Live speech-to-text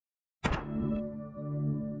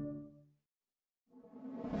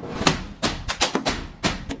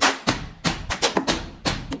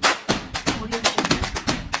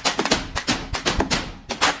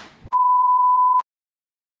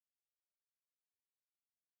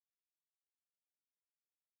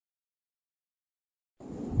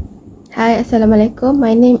Hi, Assalamualaikum.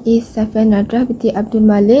 My name is Safian Nadrah binti Abdul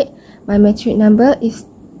Malik. My matric number is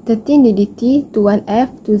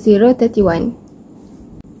 13DDT21F2031.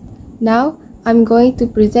 Now, I'm going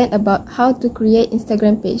to present about how to create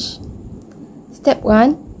Instagram page. Step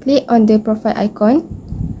 1, click on the profile icon.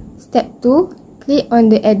 Step 2, click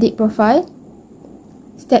on the edit profile.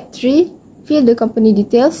 Step 3, fill the company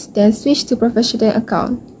details, then switch to professional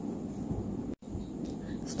account.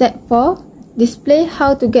 Step 4, display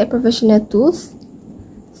how to get professional tools.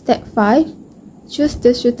 Step 5, choose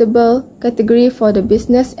the suitable category for the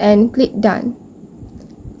business and click done.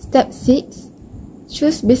 Step 6,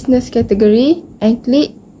 choose business category and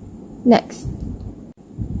click next.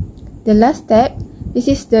 The last step, this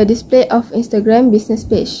is the display of Instagram business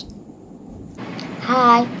page.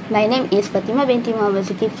 Hi, my name is Fatima binti Muhammad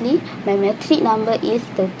Zulkifli. My matric number is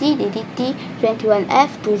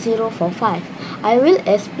 30DDT21F2045. I will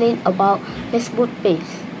explain about Facebook page.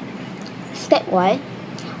 Step 1,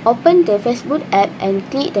 open the Facebook app and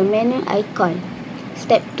click the menu icon.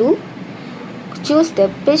 Step 2, choose the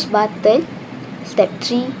page button. Step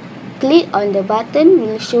 3, click on the button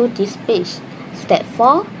will show this page. Step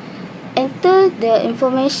 4, enter the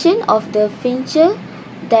information of the feature,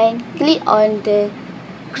 then click on the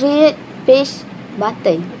create page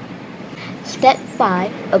button. Step 5,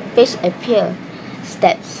 a page appears.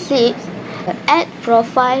 Step 6, add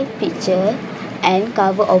profile picture and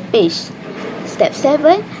cover of page. Step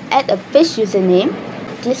 7, add a page username,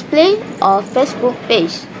 display of Facebook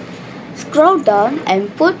page. Scroll down and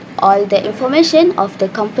put all the information of the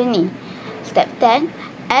company. Step 10,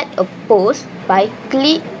 add a post by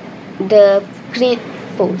click the create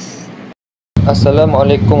post.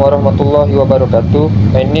 Assalamualaikum warahmatullahi wabarakatuh.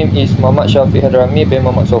 My name is Muhammad Syafiq Hadrami bin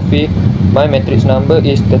Muhammad Sofi. My matrix number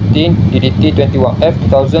is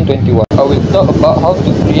 13DDT21F2021. I will talk about how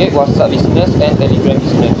to create WhatsApp business and Telegram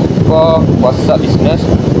business. For WhatsApp business,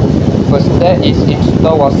 first step is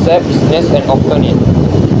install WhatsApp business and open it.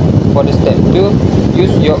 For the step 2,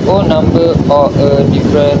 use your own number or a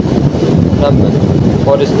different number.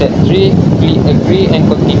 For the step 3, click agree and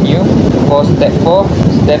continue. For step 4,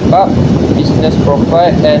 step up business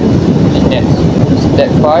profile and click next. Step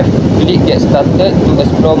 5, click get started to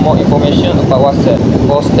explore more information about WhatsApp.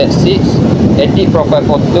 For step 6, edit profile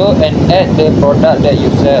photo and add the product that you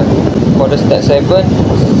sell. For the step 7,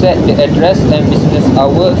 set the address and business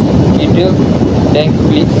hours schedule, then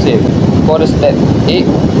click save. For the step 8,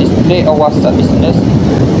 display a WhatsApp business.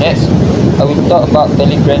 Next, I will talk about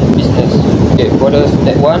Telegram business. Okay, for the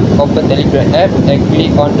step 1, open Telegram app and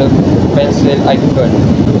click on the pencil icon.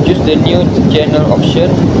 Choose the new channel option.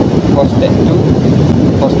 For step 2,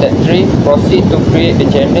 for step 3, proceed to create the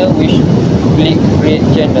channel, which click create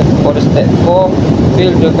channel. For the step 4,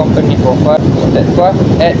 fill the company profile. Step 5,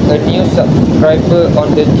 add a new subscriber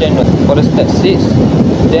on the channel. For the step 6,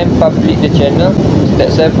 then publish the channel.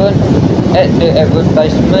 Step 7, add the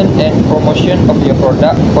advertisement and promotion of your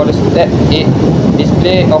product. For the step 8,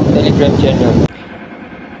 display of Telegram channel.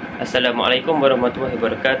 Assalamualaikum warahmatullahi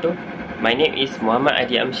wabarakatuh. My name is Muhammad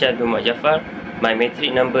Adi Amsyad bin Muhammad Jafar. My matric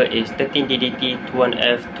number is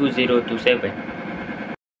 13DDT21F2027.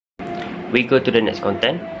 We go to the next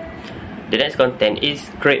content. The next content is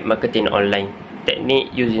create marketing online technique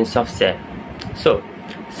using soft sell. So,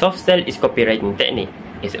 soft sell is copywriting technique.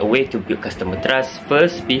 It's a way to build customer trust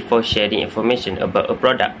first before sharing information about a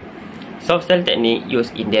product. Soft sell technique use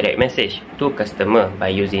indirect message to customer by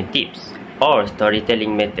using tips or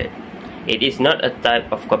storytelling method. It is not a type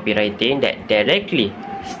of copywriting that directly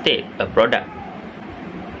state a product.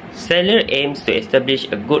 Seller aims to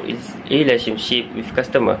establish a good relationship with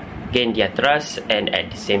customer, gain their trust, and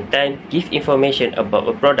at the same time give information about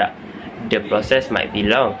a product. The process might be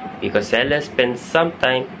long because sellers spend some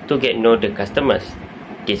time to get know the customers.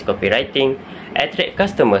 This copywriting attract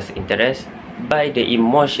customers' interest by the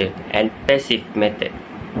emotion and passive method.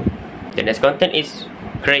 The next content is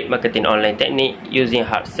create marketing online technique using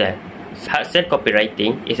hard sell. Hard sell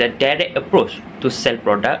copywriting is a direct approach to sell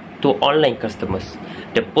product to online customers.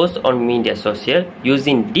 The post on media social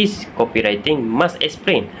using this copywriting must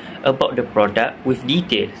explain about the product with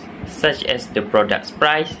details such as the product's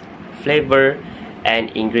price, flavor,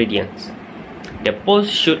 and ingredients. The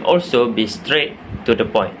post should also be straight to the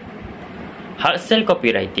point. Hard sell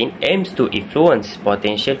copywriting aims to influence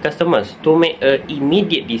potential customers to make an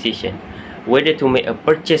immediate decision whether to make a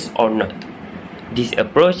purchase or not. This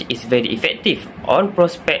approach is very effective on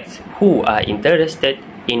prospects who are interested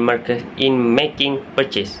in making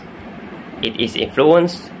purchase. It is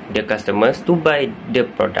influence the customers to buy the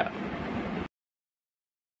product.